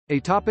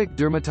Atopic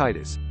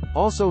dermatitis,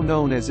 also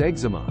known as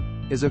eczema,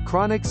 is a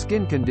chronic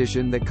skin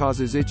condition that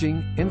causes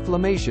itching,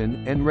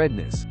 inflammation, and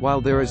redness.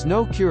 While there is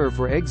no cure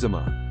for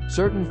eczema,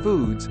 certain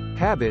foods,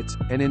 habits,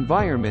 and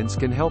environments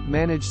can help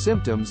manage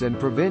symptoms and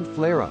prevent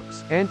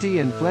flare-ups.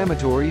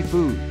 Anti-inflammatory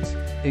foods.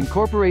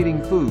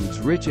 Incorporating foods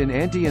rich in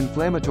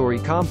anti-inflammatory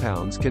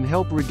compounds can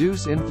help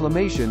reduce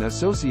inflammation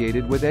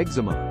associated with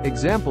eczema.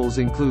 Examples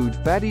include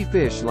fatty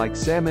fish like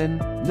salmon,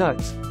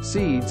 nuts,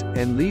 seeds,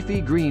 and leafy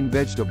green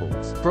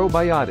vegetables.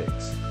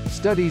 Probiotics.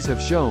 Studies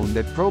have shown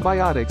that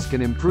probiotics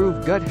can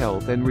improve gut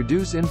health and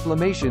reduce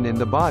inflammation in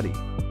the body,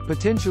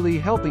 potentially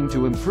helping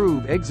to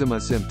improve eczema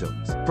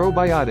symptoms.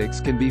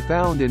 Probiotics can be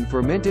found in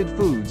fermented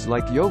foods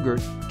like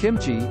yogurt,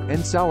 kimchi,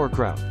 and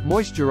sauerkraut.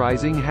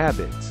 Moisturizing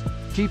habits.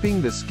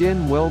 Keeping the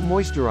skin well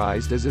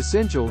moisturized is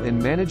essential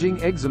in managing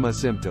eczema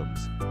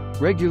symptoms.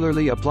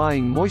 Regularly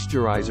applying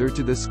moisturizer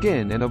to the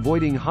skin and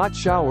avoiding hot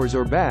showers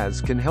or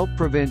baths can help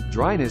prevent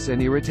dryness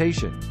and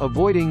irritation.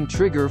 Avoiding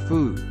trigger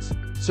foods.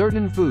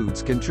 Certain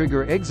foods can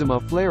trigger eczema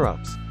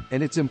flare-ups,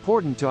 and it's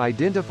important to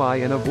identify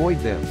and avoid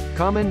them.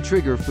 Common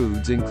trigger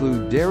foods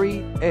include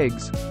dairy,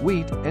 eggs,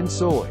 wheat, and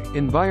soy.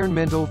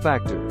 Environmental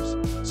factors.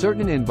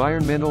 Certain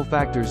environmental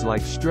factors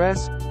like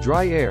stress,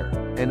 dry air,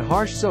 and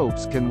harsh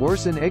soaps can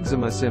worsen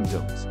eczema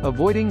symptoms.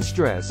 Avoiding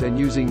stress and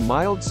using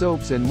mild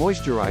soaps and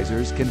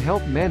moisturizers can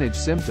help manage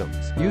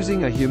symptoms.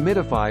 Using a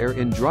humidifier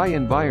in dry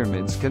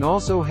environments can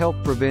also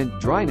help prevent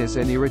dryness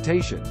and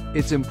irritation.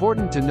 It's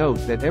important to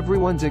note that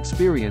everyone's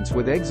experience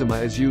with eczema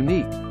is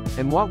unique,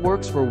 and what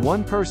works for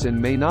one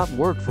person may not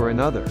work for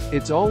another.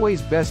 It's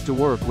always best to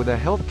work with a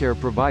healthcare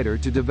provider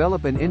to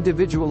develop an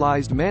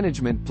individualized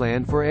management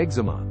plan for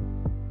eczema.